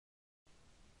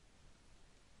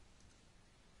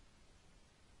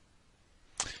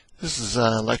This is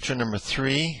lecture number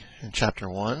 3 in chapter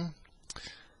 1,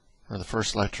 or the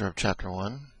first lecture of chapter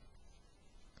 1.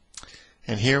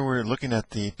 And here we're looking at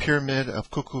the pyramid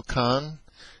of Kukulkan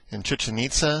in Chichen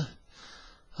Itza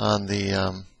on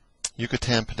the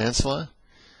Yucatan Peninsula,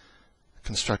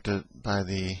 constructed by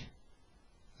the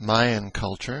Mayan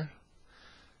culture.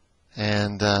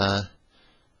 And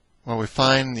we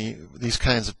find these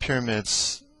kinds of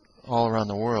pyramids all around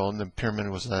the world. The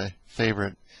pyramid was a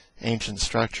favorite ancient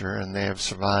structure, and they have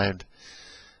survived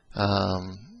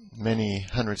many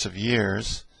hundreds of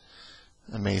years,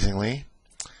 amazingly.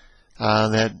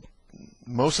 That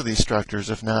most of these structures,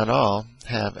 if not all,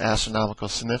 have astronomical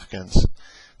significance.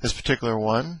 This particular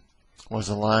one was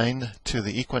aligned to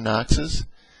the equinoxes,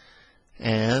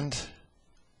 and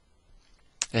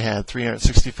it had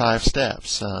 365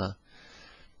 steps,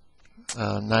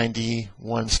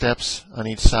 91 steps on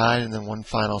each side, and then one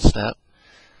final step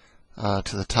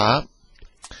to the top.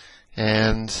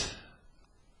 And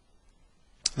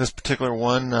this particular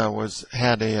one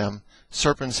had a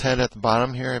serpent's head at the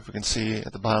bottom here, if we can see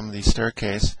at the bottom of the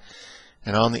staircase.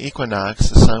 And on the equinox,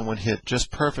 the sun would hit just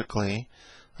perfectly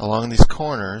along these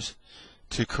corners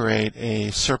to create a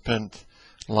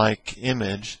serpent-like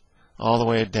image all the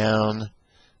way down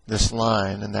this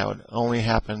line, and that would only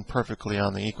happen perfectly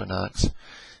on the equinox,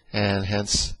 and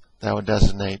hence that would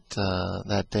designate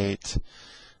that date,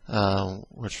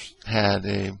 which had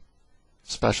a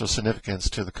special significance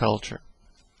to the culture.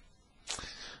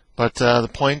 But the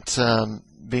point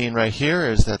being right here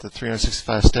is that the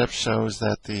 365 steps shows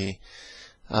that the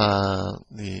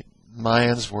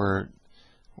Mayans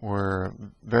were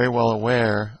very well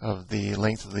aware of the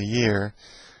length of the year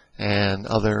and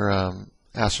other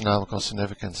astronomical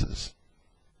significances.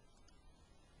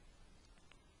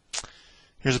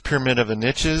 Here's a pyramid of the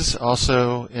niches,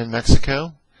 also in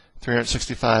Mexico.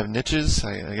 365 niches.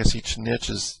 I guess each niche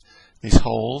is these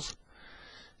holes,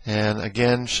 and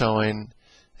again showing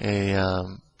a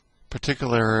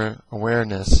particular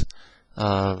awareness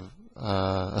of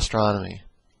astronomy.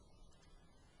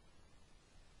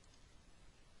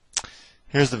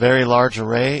 Here's the Very Large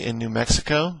Array in New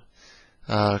Mexico,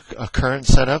 a current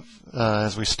setup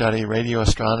as we study radio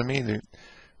astronomy. The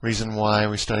reason why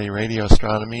we study radio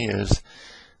astronomy is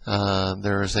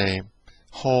there is a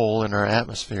hole in our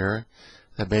atmosphere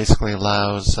that basically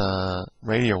allows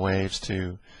radio waves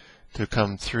to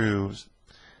come through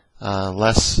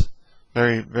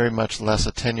very much less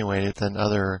attenuated than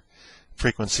other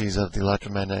frequencies of the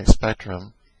electromagnetic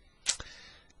spectrum.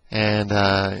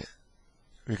 And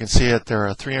you can see that there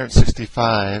are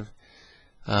 365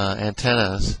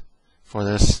 antennas for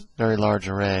this very large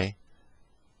array.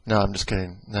 No, I'm just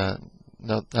kidding. No,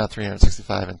 not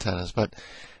 365 antennas, but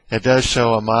it does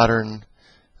show a modern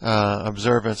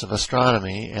observance of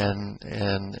astronomy and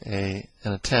an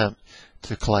attempt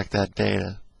to collect that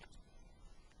data.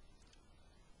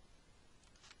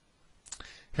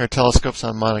 Here are telescopes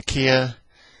on Mauna Kea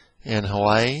in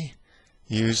Hawaii,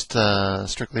 used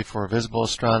strictly for visible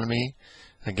astronomy.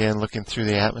 Again, looking through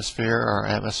the atmosphere, our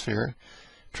atmosphere,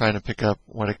 trying to pick up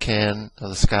what it can of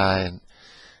the sky,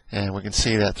 and we can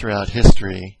see that throughout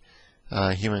history,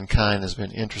 humankind has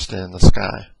been interested in the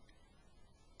sky.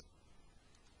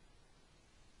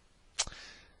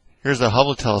 Here's the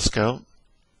Hubble telescope.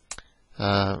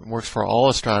 Works for all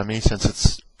astronomy since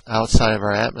it's outside of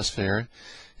our atmosphere.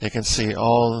 It can see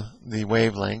all the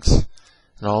wavelengths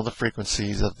and all the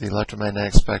frequencies of the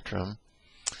electromagnetic spectrum,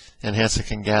 and hence it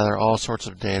can gather all sorts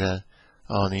of data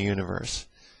on the universe.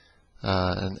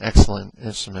 An excellent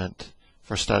instrument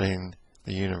for studying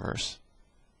the universe.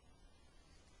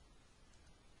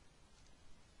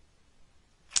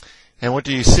 And what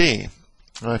do you see?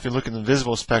 Well, if you look at the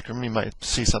visible spectrum, you might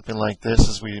see something like this,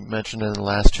 as we mentioned in the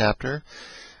last chapter.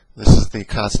 This is the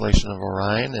constellation of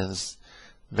Orion, and it's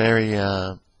very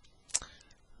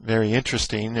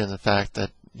interesting in the fact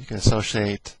that you can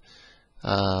associate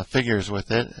figures with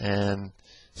it and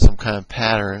some kind of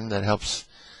pattern that helps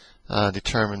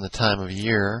determine the time of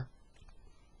year.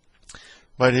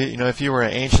 But if you were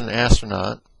an ancient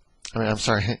astronaut,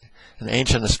 an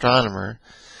ancient astronomer,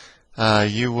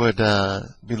 you would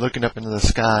be looking up into the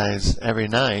skies every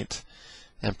night,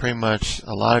 and pretty much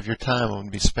a lot of your time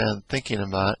would be spent thinking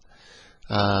about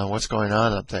what's going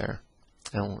on up there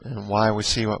and why we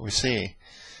see what we see.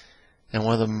 And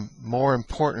one of the more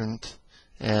important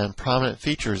and prominent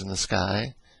features in the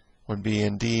sky would be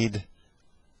indeed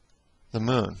the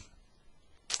moon.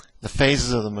 The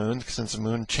phases of the moon, since the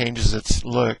moon changes its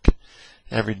look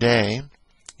every day,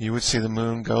 you would see the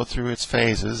moon go through its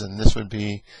phases, and this would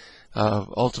be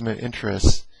of ultimate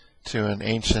interest to an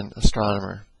ancient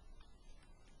astronomer.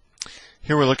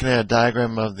 Here we're looking at a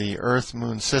diagram of the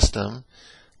Earth-Moon system,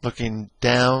 looking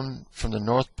down from the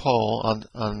North Pole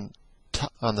on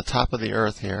the top of the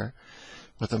Earth here,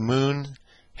 with the Moon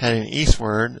heading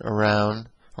eastward around,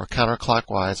 or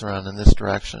counterclockwise around in this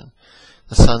direction.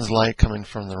 The Sun's light coming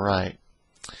from the right.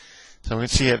 So we can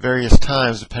see at various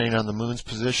times, depending on the Moon's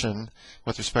position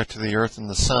with respect to the Earth and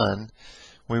the Sun,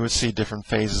 we would see different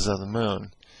phases of the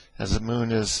Moon. As the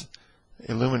Moon is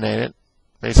illuminated,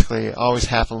 basically always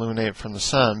half illuminated from the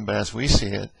Sun, but as we see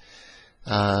it,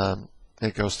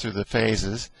 it goes through the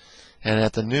phases. And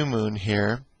at the new Moon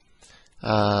here,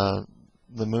 the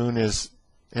Moon is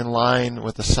in line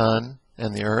with the Sun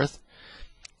and the Earth,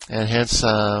 and hence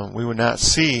we would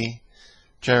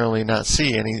generally not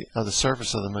see any of the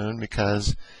surface of the Moon,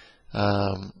 because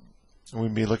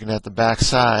we'd be looking at the back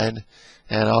side,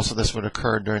 and also this would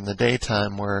occur during the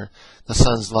daytime where the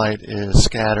Sun's light is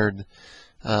scattered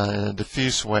in a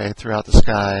diffuse way throughout the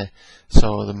sky,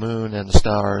 so the Moon and the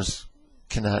stars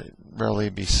cannot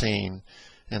really be seen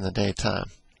in the daytime.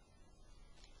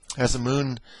 As the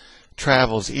Moon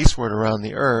travels eastward around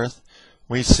the Earth,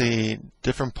 we see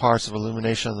different parts of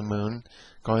illumination of the Moon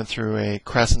going through a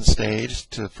crescent stage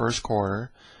to the first quarter,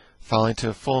 falling to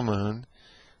a full moon,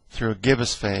 through a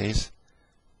gibbous phase,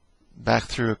 back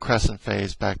through a crescent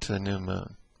phase, back to the new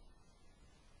moon.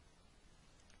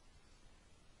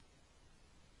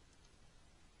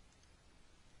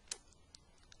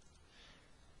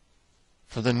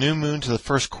 For the new moon to the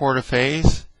first quarter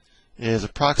phase is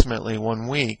approximately 1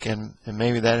 week, and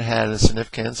maybe that had a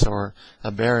significance or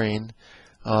a bearing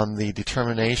on the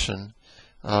determination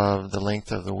of the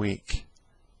length of the week.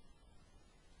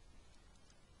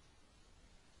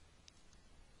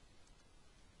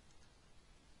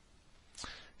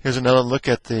 Here's another look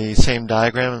at the same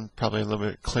diagram, probably a little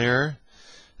bit clearer.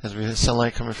 As we have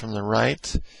sunlight coming from the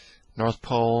right, North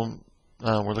Pole,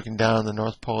 we're looking down on the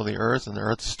North Pole of the Earth, and the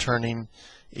Earth is turning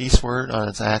eastward on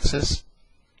its axis.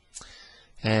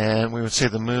 And we would see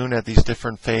the Moon at these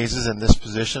different phases in this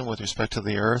position with respect to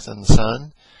the Earth and the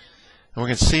Sun. And we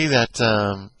can see that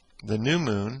the new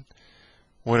Moon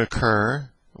would occur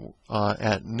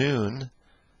at noon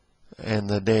in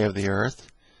the day of the Earth,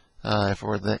 if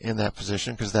we're in that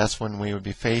position, because that's when we would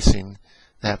be facing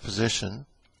that position.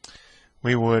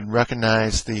 We would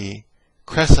recognize the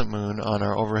crescent moon on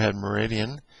our overhead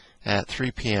meridian at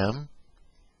 3 p.m.,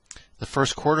 the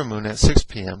first quarter moon at 6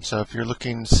 p.m. So if you're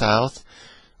looking south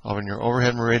over your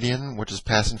overhead meridian, which is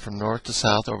passing from north to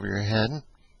south over your head,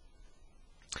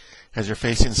 as you're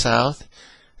facing south,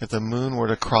 if the moon were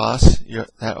to cross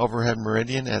that overhead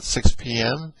meridian at 6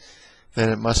 p.m., then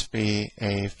it must be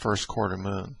a first quarter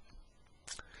moon.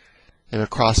 If it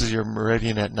crosses your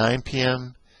meridian at 9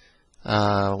 p.m.,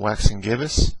 waxing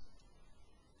gibbous.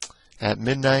 At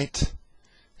midnight,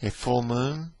 a full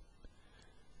moon.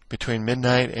 Between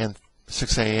midnight and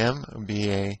 6 a.m. would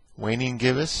be a waning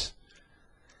gibbous,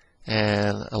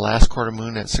 and a last quarter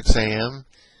moon at 6 a.m.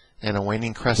 and a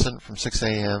waning crescent from 6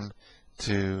 a.m.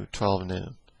 to 12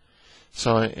 noon.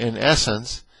 So in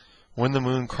essence, when the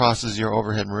moon crosses your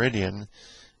overhead meridian,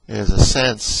 is a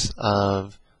sense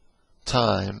of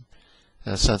time,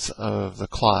 and a sense of the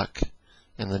clock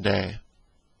in the day.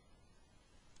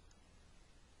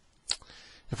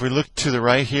 If we look to the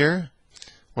right here,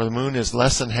 where the moon is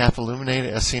less than half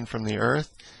illuminated as seen from the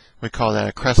Earth, we call that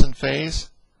a crescent phase.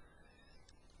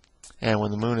 And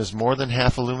when the moon is more than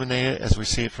half illuminated as we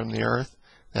see it from the Earth,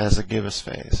 that is a gibbous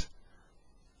phase.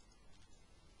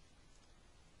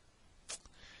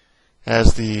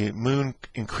 As the moon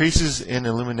increases in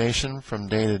illumination from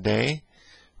day to day,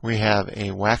 we have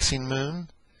a waxing moon.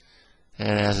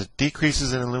 And as it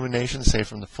decreases in illumination, say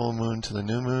from the full moon to the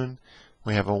new moon,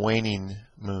 we have a waning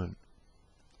moon.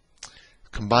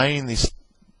 Combining these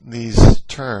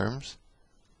terms,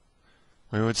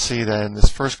 we would see that in this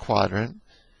first quadrant,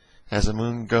 as the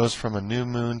moon goes from a new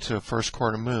moon to a first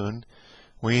quarter moon,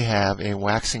 we have a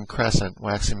waxing crescent,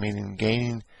 waxing meaning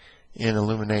gaining in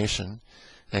illumination,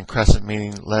 and crescent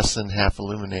meaning less than half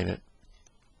illuminated.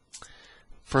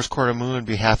 First quarter moon would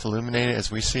be half illuminated as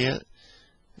we see it,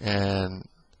 and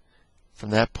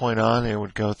from that point on it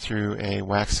would go through a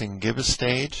waxing gibbous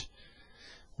stage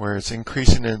where it's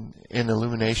increasing in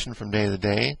illumination from day to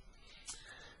day.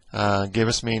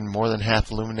 Gibbous mean more than half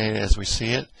illuminated as we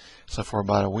see it, so for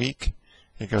about a week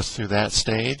it goes through that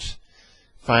stage,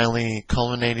 finally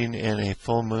culminating in a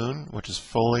full moon, which is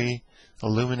fully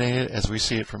illuminated as we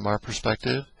see it from our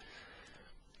perspective.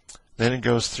 Then it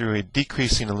goes through a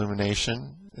decreasing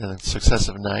illumination in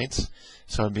successive nights,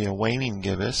 so it would be a waning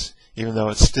gibbous, even though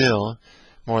it's still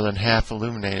more than half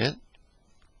illuminated.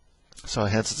 So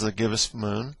hence it's a gibbous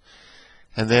moon.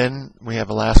 And then we have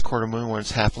a last quarter moon where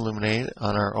it's half illuminated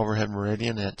on our overhead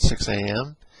meridian at 6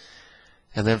 a.m.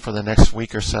 And then for the next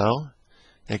week or so,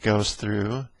 it goes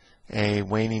through a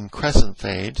waning crescent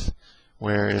phase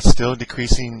where it's still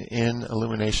decreasing in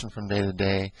illumination from day to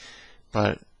day,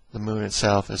 but the moon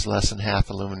itself is less than half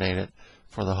illuminated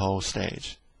for the whole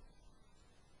stage.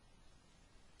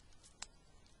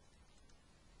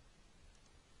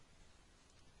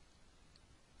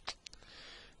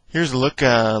 Here's a look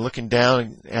looking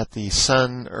down at the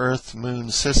Sun, Earth, Moon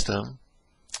system,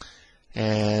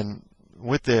 and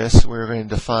with this we're going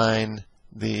to define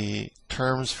the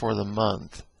terms for the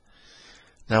month.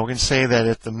 Now we can say that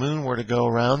if the moon were to go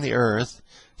around the Earth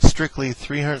strictly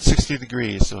 360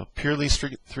 degrees, so purely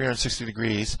 360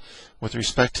 degrees with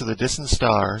respect to the distant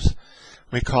stars,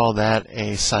 we call that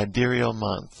a sidereal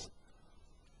month.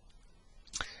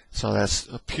 So that's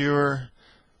a pure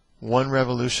one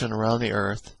revolution around the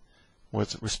Earth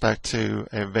with respect to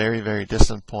a very, very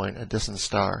distant point, a distant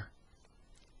star.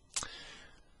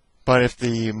 But if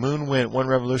the moon went one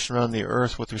revolution around the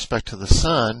Earth with respect to the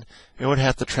Sun, it would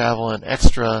have to travel an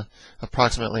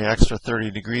approximately extra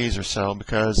 30 degrees or so,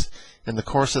 because in the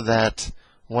course of that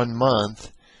 1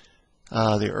 month,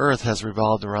 the Earth has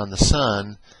revolved around the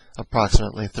Sun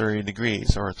approximately 30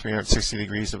 degrees, or 360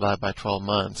 degrees divided by 12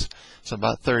 months, so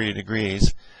about 30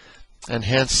 degrees. And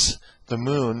hence, the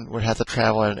moon would have to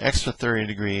travel at an extra 30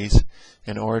 degrees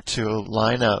in order to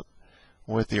line up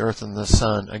with the Earth and the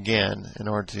Sun again, in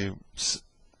order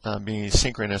to be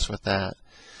synchronous with that.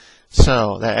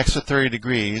 So that extra 30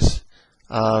 degrees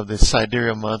of the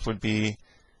sidereal month would give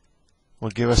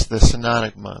us the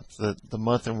synodic month, the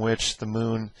month in which the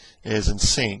moon is in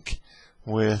sync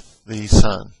with the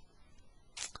Sun.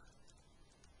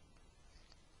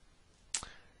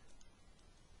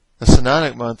 The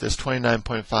synodic month is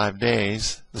 29.5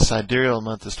 days. The sidereal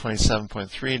month is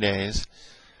 27.3 days.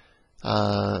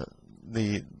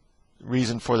 The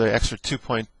reason for the extra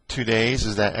 2.2 days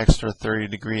is that extra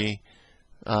 30-degree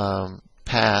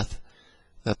path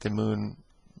that the moon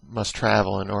must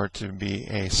travel in order to be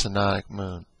a synodic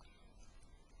moon.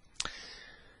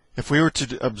 If we were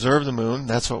to observe the moon,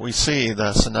 that's what we see,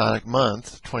 the synodic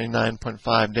month,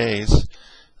 29.5 days.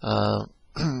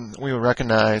 We would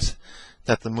recognize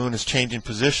that the moon is changing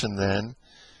position then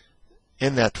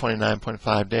in that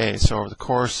 29.5 days. So over the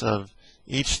course of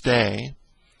each day,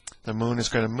 the moon is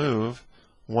going to move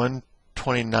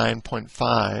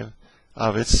 129.5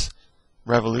 of its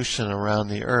revolution around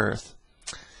the Earth.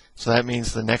 So that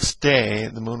means the next day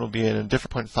the moon will be in a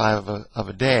different 0.5 of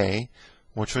a day,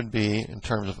 which would be, in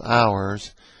terms of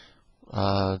hours,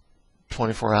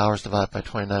 24 hours divided by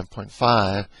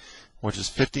 29.5, which is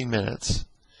 50 minutes.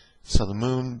 So the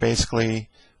moon basically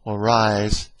will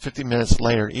rise 50 minutes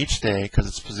later each day because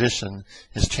its position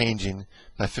is changing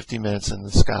by 50 minutes in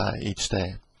the sky each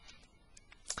day.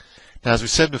 Now, as we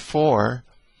said before,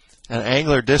 an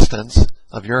angular distance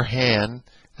of your hand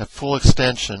at full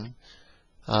extension,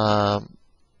 the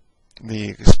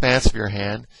expanse of your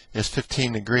hand is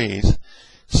 15 degrees.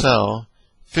 So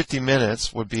 50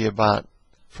 minutes would be about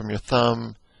from your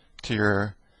thumb to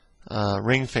your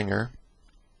ring finger.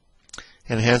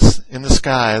 And hence, in the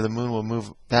sky, the moon will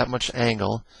move that much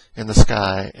angle in the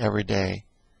sky every day.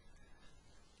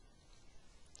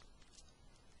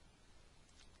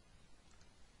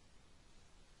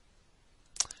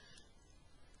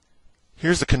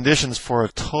 Here's the conditions for a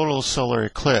total solar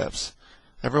eclipse.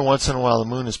 Every once in a while, the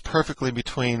moon is perfectly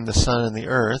between the Sun and the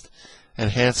Earth,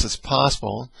 and hence it's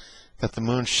possible that the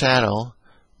moon's shadow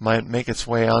might make its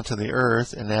way onto the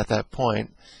Earth, and at that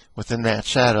point, within that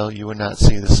shadow, you would not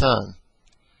see the Sun.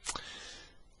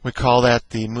 We call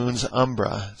that the moon's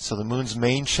umbra. So the moon's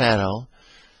main shadow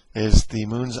is the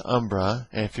moon's umbra,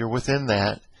 and if you're within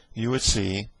that, you would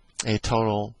see a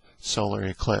total solar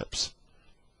eclipse.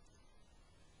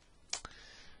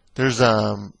 There's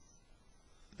a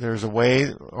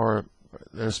way, or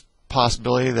there's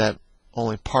possibility that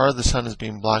only part of the Sun is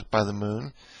being blocked by the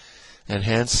moon, and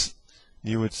hence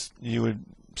you would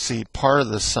see part of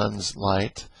the Sun's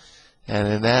light, and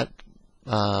in that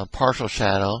partial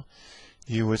shadow,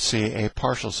 you would see a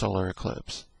partial solar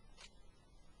eclipse.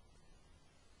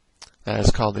 That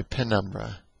is called the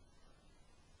penumbra.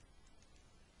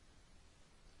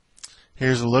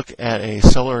 Here's a look at a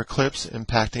solar eclipse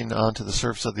impacting onto the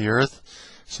surface of the Earth.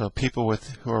 So people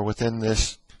who are within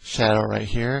this shadow right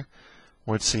here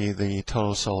would see the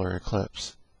total solar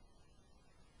eclipse.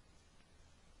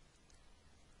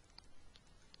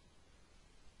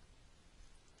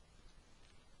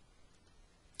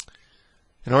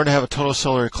 In order to have a total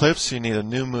solar eclipse, you need a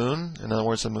new moon. In other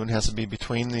words, the moon has to be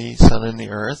between the Sun and the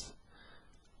Earth.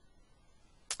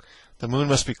 The moon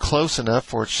must be close enough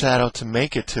for its shadow to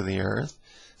make it to the Earth.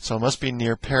 So it must be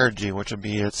near perigee, which would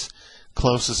be its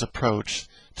closest approach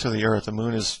to the Earth. The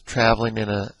moon is traveling in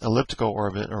an elliptical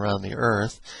orbit around the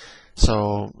Earth.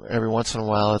 So every once in a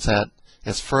while it's at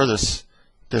its furthest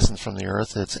distance from the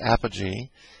Earth, its apogee,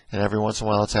 and every once in a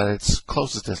while it's at its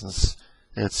closest distance,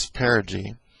 its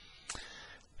perigee.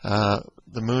 The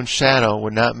moon's shadow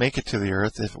would not make it to the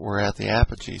Earth if it were at the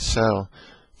apogee. So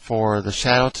for the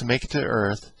shadow to make it to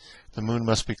Earth, the moon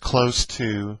must be close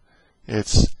to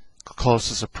its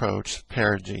closest approach,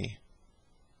 perigee.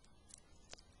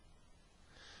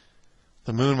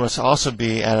 The moon must also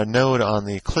be at a node on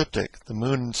the ecliptic. The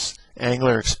moon's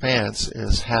angular expanse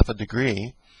is 1/2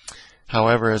 degree.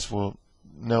 However, as we'll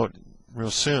note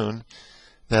real soon,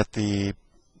 that the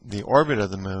orbit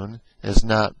of the moon is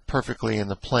not perfectly in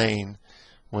the plane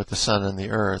with the sun and the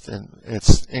Earth, and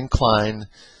it's inclined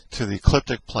to the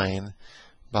ecliptic plane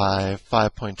by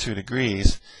 5.2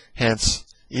 degrees. Hence,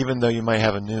 even though you might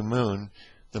have a new moon,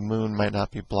 the moon might not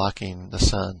be blocking the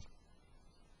sun.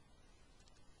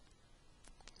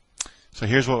 So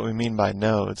here's what we mean by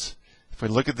nodes. If we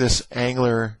look at this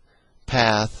angular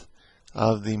path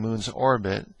of the moon's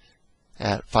orbit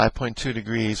at 5.2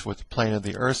 degrees with the plane of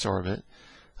the Earth's orbit,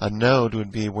 a node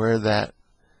would be where that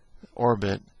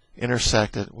orbit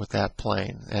intersected with that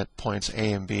plane at points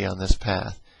A and B on this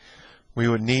path. We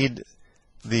would need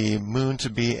the moon to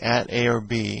be at A or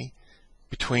B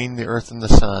between the Earth and the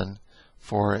sun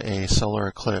for a solar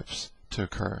eclipse to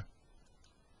occur.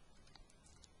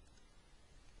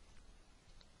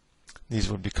 These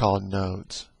would be called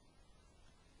nodes.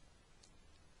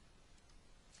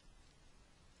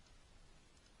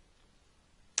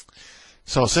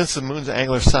 So since the moon's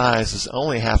angular size is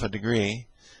only 1/2 degree,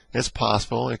 it's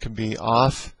possible it could be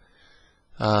off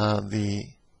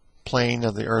the plane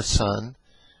of the Earth's sun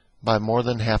by more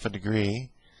than 1/2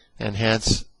 degree, and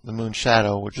hence the moon's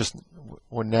shadow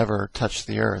would never touch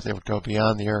the Earth. It would go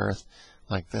beyond the Earth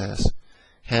like this.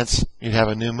 Hence, you'd have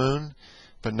a new moon,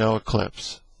 but no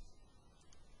eclipse.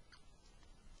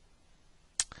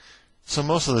 So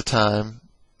most of the time,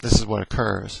 this is what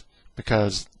occurs,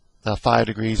 because 5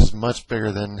 degrees is much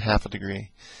bigger than 1/2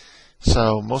 degree.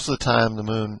 So most of the time, the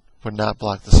moon would not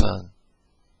block the sun.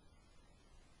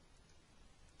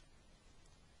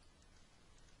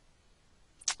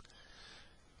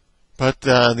 But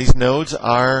these nodes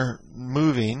are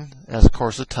moving as a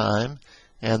course of time,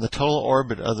 and the total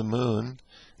orbit of the moon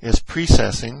is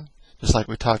precessing. Just like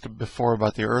we talked before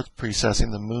about the Earth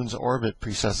precessing, the moon's orbit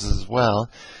precesses as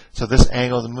well. So this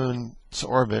angle of the moon's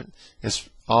orbit is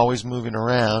always moving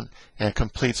around and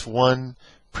completes one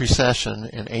precession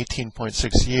in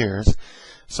 18.6 years.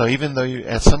 So even though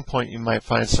at some point you might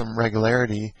find some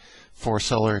regularity for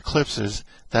solar eclipses,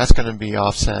 that's going to be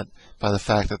offset by the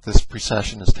fact that this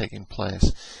precession is taking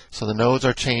place. So the nodes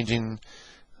are changing,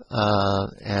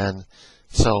 and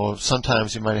so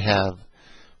sometimes you might have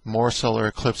more solar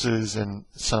eclipses in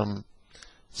some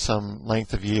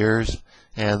length of years,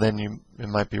 and then it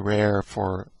might be rare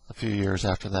for a few years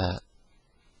after that.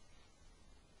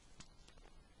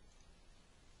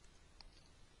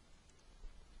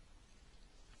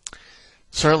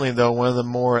 Certainly, though, one of the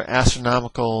more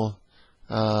astronomical,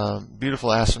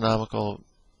 beautiful astronomical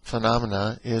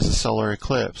phenomena is a solar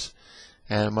eclipse,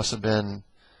 and it must have been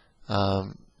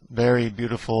very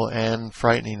beautiful and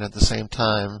frightening at the same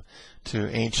time to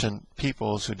ancient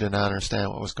peoples who did not understand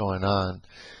what was going on.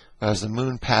 But as the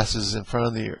moon passes in front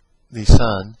of the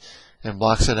sun and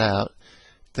blocks it out,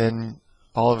 then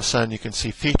all of a sudden you can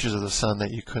see features of the sun that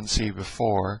you couldn't see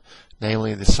before,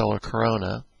 namely the solar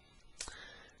corona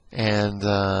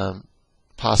and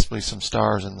possibly some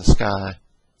stars in the sky.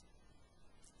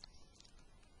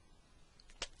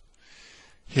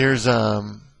 Here's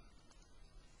a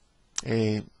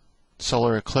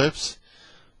solar eclipse,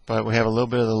 but we have a little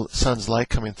bit of the sun's light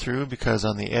coming through because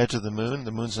on the edge of the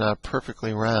moon's not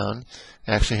perfectly round.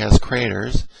 It actually has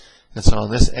craters, and so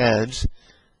on this edge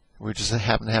we just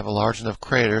happen to have a large enough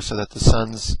crater so that the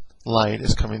sun's light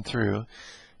is coming through,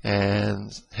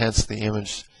 and hence the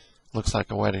image looks like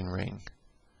a wedding ring.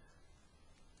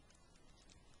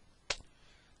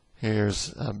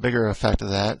 Here's a bigger effect of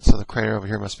that, so the crater over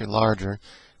here must be larger.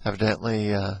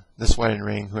 Evidently, this wedding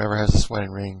ring, whoever has this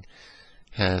wedding ring,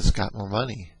 has got more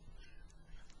money.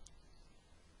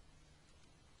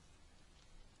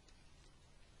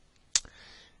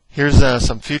 Here's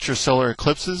some future solar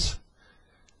eclipses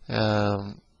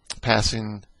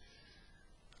passing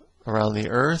around the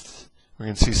Earth. We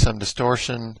can see some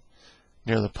distortion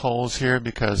near the poles here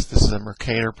because this is a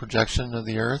Mercator projection of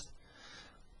the Earth.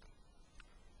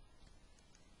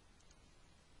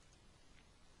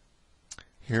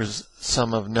 Here's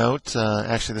some of note.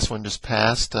 Actually, this one just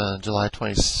passed July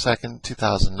 22nd,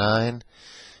 2009.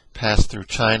 Passed through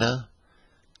China.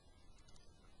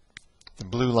 The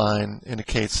blue line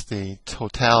indicates the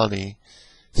totality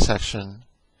section,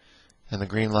 and the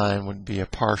green line would be a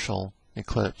partial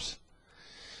eclipse.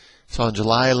 So on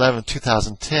July 11,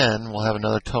 2010, we'll have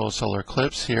another total solar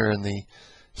eclipse here in the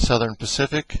southern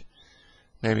Pacific.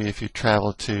 Maybe if you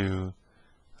travel to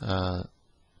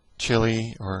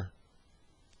Chile or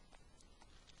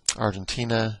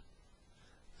Argentina,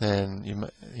 then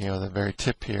you know the very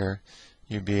tip here,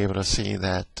 you'd be able to see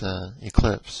that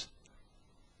eclipse.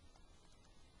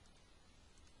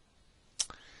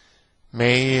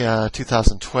 May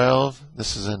 2012,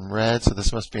 this is in red, so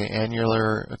this must be an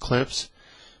annular eclipse,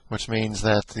 which means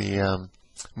that the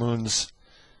moon's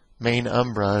main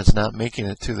umbra is not making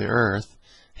it to the Earth,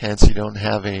 hence you don't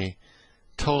have a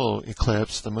total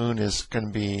eclipse. The moon is going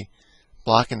to be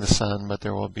blocking the sun, but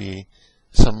there will be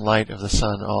some light of the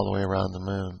sun all the way around the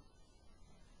moon.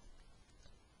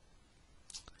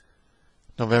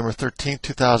 November 13,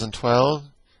 2012,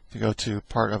 if you go to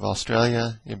part of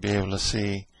Australia, you'll be able to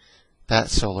see that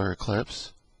solar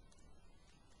eclipse.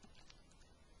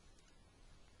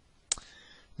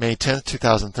 May 10th,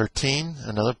 2013,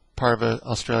 another part of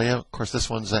Australia. Of course, this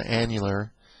one's an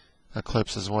annular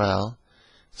eclipse as well,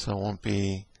 so it won't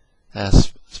be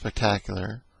as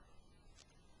spectacular.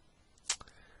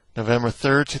 November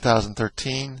 3rd,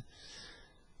 2013,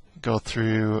 go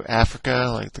through Africa,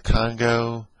 like the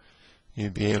Congo,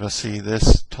 you'd be able to see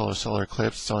this total solar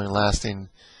eclipse. It's only lasting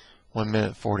 1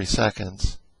 minute 40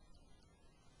 seconds.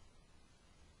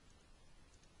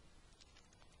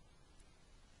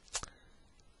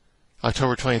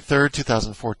 October 23rd,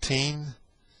 2014,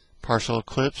 partial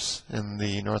eclipse in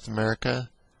the North America.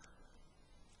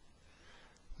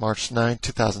 March 9th,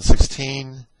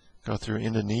 2016, go through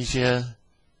Indonesia.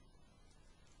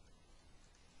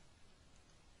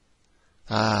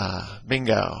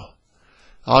 Bingo.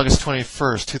 August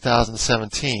 21st,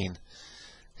 2017,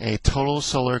 a total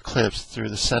solar eclipse through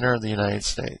the center of the United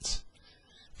States.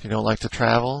 If you don't like to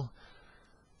travel,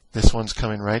 this one's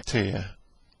coming right to you.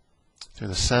 Through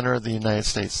the center of the United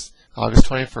States, August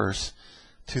 21st,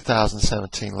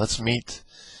 2017. Let's meet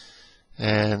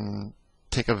and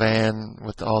take a van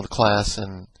with all the class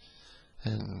and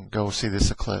go see this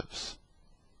eclipse.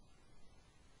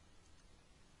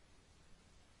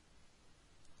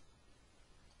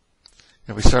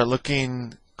 If we start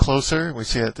looking closer, we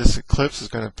see that this eclipse is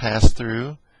going to pass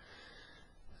through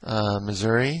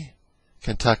Missouri,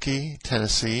 Kentucky,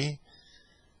 Tennessee,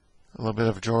 a little bit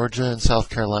of Georgia and South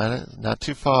Carolina, not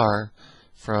too far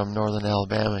from northern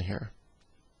Alabama here.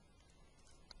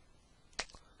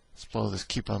 Let's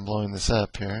keep on blowing this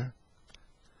up here.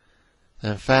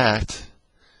 And in fact,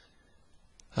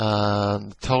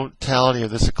 the totality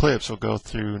of this eclipse will go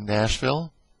through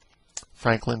Nashville,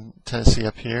 Franklin, Tennessee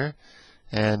up here,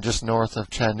 and just north of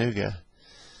Chattanooga.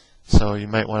 So you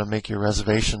might want to make your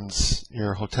reservations,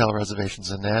 your hotel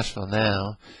reservations in Nashville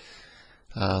now.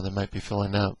 They might be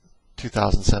filling up.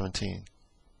 2017.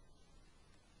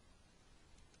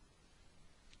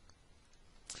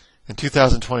 In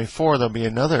 2024, there'll be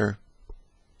another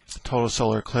total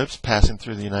solar eclipse passing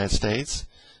through the United States.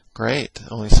 Great,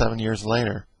 only 7 years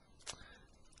later.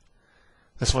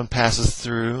 This one passes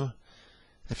through,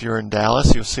 if you're in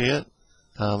Dallas, you'll see it,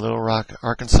 Little Rock,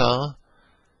 Arkansas,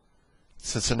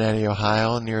 Cincinnati,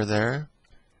 Ohio, near there,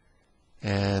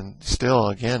 and still,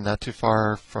 again, not too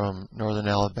far from northern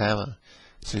Alabama.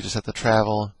 So you just have to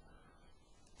travel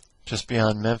just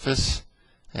beyond Memphis,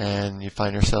 and you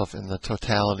find yourself in the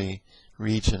totality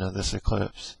region of this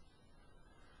eclipse.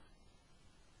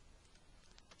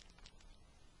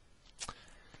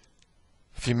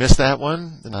 If you missed that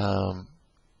one,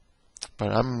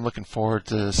 but I'm looking forward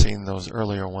to seeing those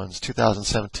earlier ones,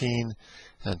 2017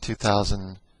 and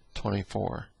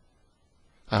 2024.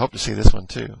 I hope to see this one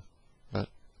too, but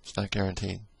it's not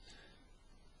guaranteed.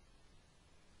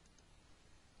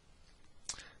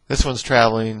 This one's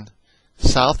traveling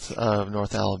south of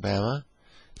North Alabama,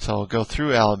 so we'll go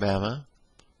through Alabama.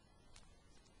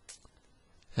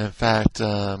 In fact,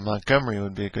 Montgomery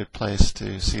would be a good place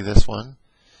to see this one.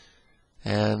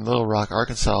 And Little Rock,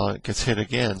 Arkansas, it gets hit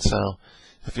again. So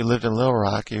if you lived in Little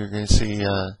Rock, you're going to see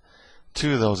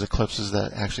two of those eclipses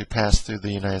that actually pass through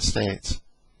the United States.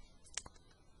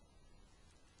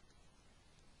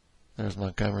 There's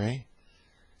Montgomery.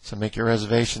 So make your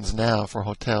reservations now for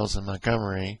hotels in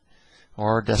Montgomery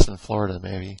or Destin, Florida,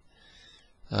 maybe.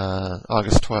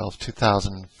 August 12,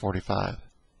 2045.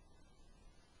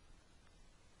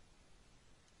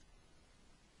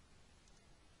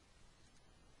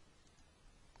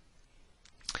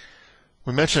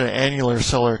 We mentioned an annular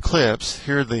solar eclipse.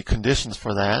 Here are the conditions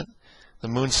for that. The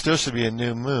moon still should be a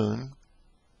new moon,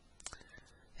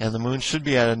 and the moon should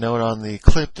be at a node on the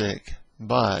ecliptic,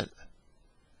 but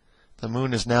the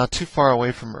moon is now too far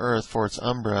away from Earth for its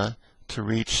umbra to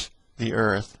reach the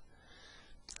Earth,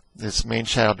 its main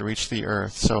shadow to reach the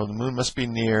Earth. So the moon must be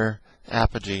near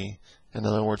apogee, in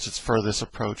other words, its furthest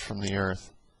approach from the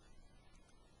Earth.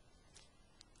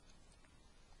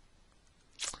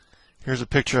 Here's a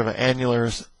picture of an annular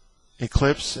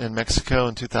eclipse in Mexico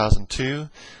in 2002.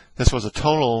 This was a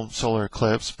total solar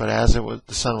eclipse, but as the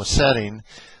sun was setting,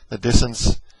 the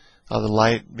distance of the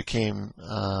light became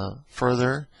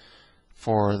further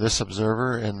for this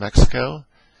observer in Mexico,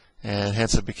 and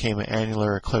hence it became an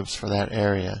annular eclipse for that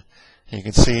area. And you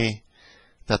can see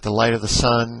that the light of the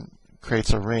sun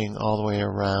creates a ring all the way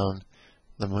around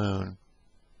the moon.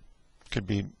 It could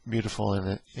be beautiful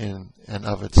in and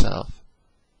of itself.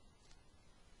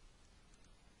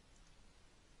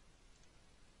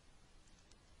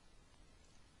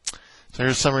 So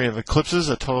here's a summary of eclipses.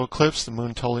 A total eclipse, the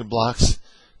moon totally blocks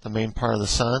the main part of the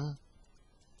sun.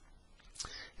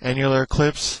 Annular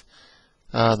eclipse,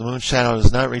 the moon's shadow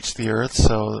does not reach the Earth,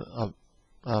 so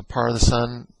a part of the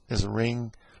sun is a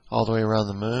ring all the way around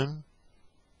the moon.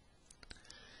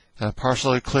 And a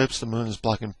partial eclipse, the moon is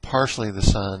blocking partially the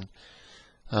sun.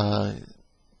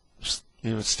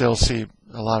 You would still see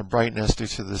a lot of brightness due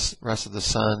to the rest of the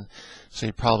sun, so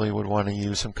you probably would want to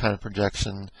use some kind of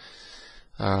projection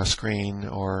screen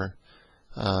or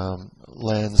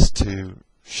lens to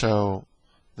show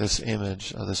this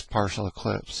image of this partial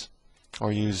eclipse,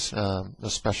 or use the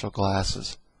special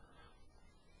glasses.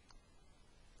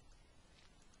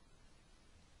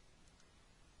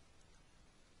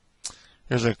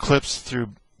 Here's an eclipse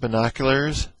through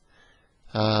binoculars.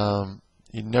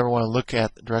 You never want to look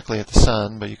directly at the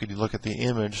sun, but you could look at the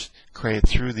image created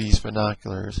through these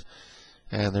binoculars,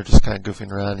 and they're just kind of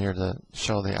goofing around here to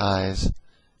show the eyes.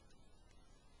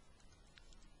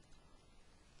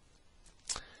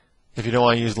 If you don't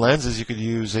want to use lenses, you could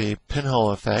use a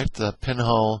pinhole effect. The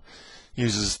pinhole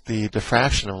uses the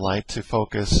diffraction of light to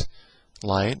focus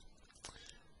light,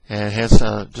 and hence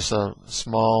just a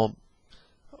small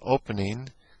opening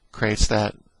creates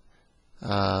that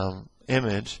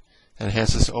image, and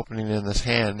hence this opening in this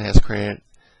hand has created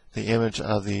the image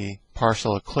of the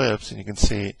partial eclipse, and you can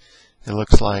see it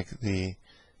looks like the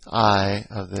eye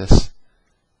of this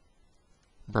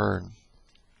bird.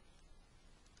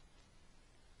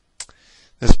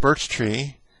 This birch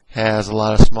tree has a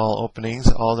lot of small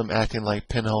openings, all of them acting like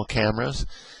pinhole cameras,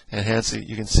 and hence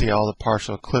you can see all the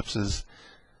partial eclipses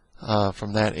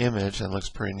from that image, and it looks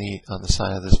pretty neat on the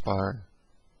side of this barn.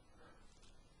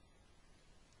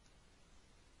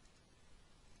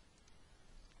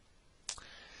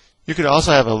 You could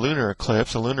also have a lunar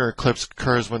eclipse. A lunar eclipse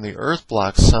occurs when the Earth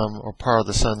blocks some or part of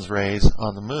the sun's rays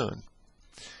on the moon.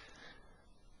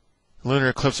 Lunar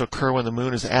eclipse will occur when the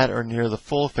moon is at or near the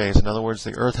full phase. In other words,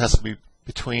 the Earth has to be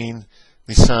between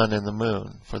the sun and the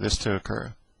moon for this to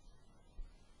occur.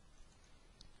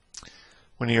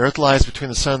 When the Earth lies between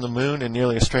the sun and the moon in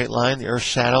nearly a straight line, the Earth's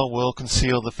shadow will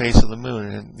conceal the face of the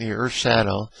moon, and the Earth's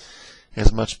shadow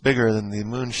is much bigger than the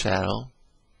moon's shadow.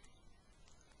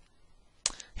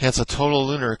 Hence, a total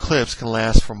lunar eclipse can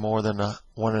last for more than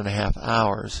 1.5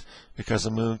 hours, because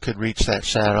the moon could reach that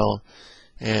shadow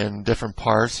in different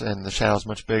parts, and the shadow is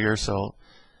much bigger, so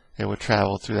it would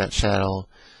travel through that shadow,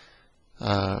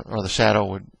 or the shadow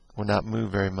would not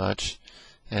move very much,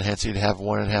 and hence you'd have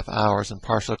 1.5 hours. And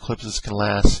partial eclipses can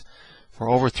last for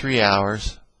over 3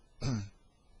 hours.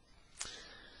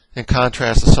 In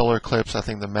contrast, the solar eclipse, I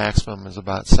think the maximum is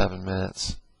about 7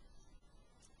 minutes.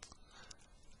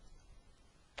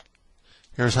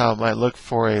 Here's how it might look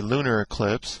for a lunar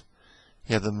eclipse.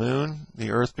 You have the moon,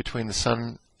 the Earth between the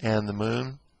sun and the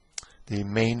moon. The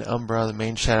main umbra, the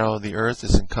main shadow of the Earth,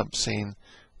 is encompassing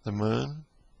the moon.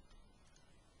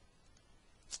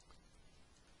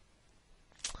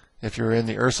 If you're in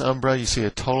the Earth's umbra, you see a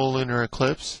total lunar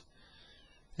eclipse.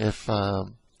 If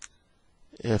the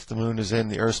moon is in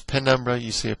the Earth's penumbra,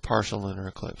 you see a partial lunar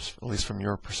eclipse, at least from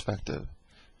your perspective.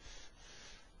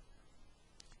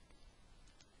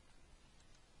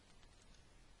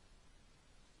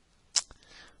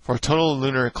 For a total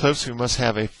lunar eclipse, we must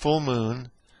have a full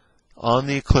moon on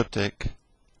the ecliptic,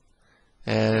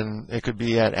 and it could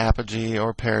be at apogee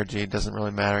or perigee. It doesn't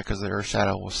really matter because the Earth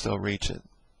shadow will still reach it.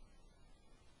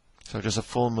 So just a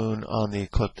full moon on the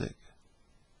ecliptic.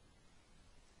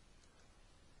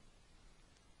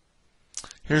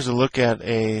 Here's a look at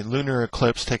a lunar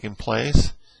eclipse taking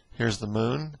place. Here's the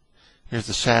moon. Here's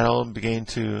the shadow beginning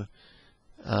to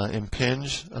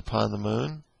impinge upon the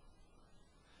moon.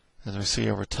 As we see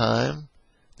over time,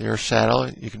 the Earth's shadow,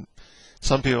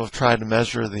 some people have tried to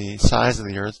measure the size of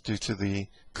the Earth due to the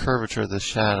curvature of the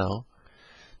shadow.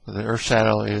 But the Earth's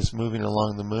shadow is moving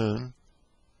along the Moon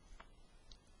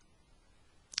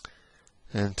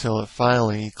until it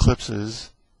finally eclipses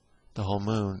the whole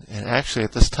Moon. And actually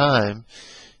at this time,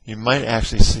 you might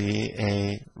actually see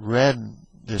a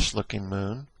reddish looking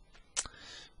Moon,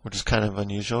 which is kind of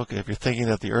unusual. If you're thinking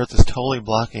that the Earth is totally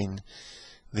blocking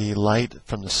the light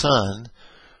from the Sun,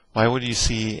 why would you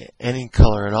see any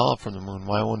color at all from the Moon?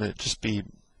 Why wouldn't it just be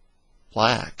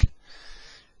black?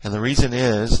 And the reason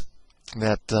is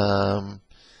that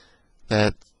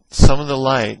that some of the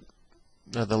light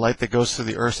that goes through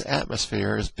the Earth's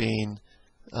atmosphere is being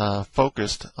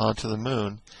focused onto the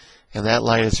Moon, and that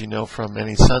light, as you know from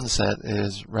any sunset,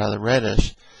 is rather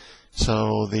reddish.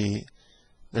 So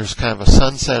there's kind of a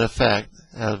sunset effect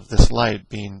of this light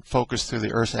being focused through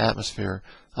the Earth's atmosphere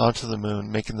onto the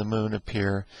Moon, making the Moon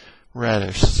appear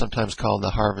reddish, sometimes called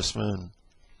the harvest moon.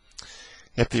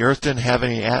 If the Earth didn't have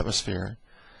any atmosphere,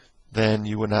 then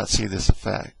you would not see this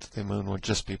effect. The Moon would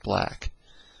just be black.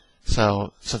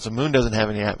 So since the Moon doesn't have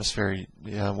any atmosphere,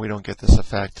 we don't get this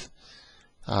effect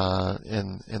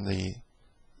in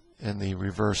the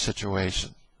reverse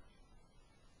situation.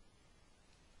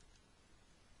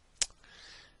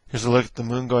 Here's a look at the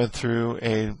Moon going through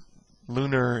a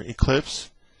lunar eclipse,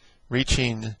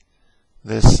 reaching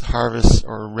this harvest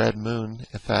or red moon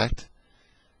effect,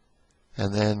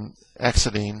 and then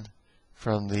exiting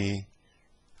from the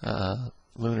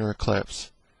lunar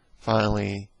eclipse,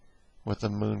 finally with the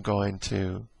Moon going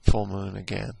to full moon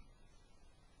again.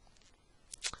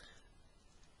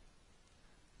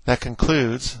 That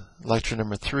concludes lecture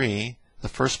number 3, the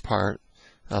first part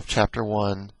of chapter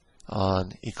 1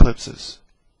 on eclipses.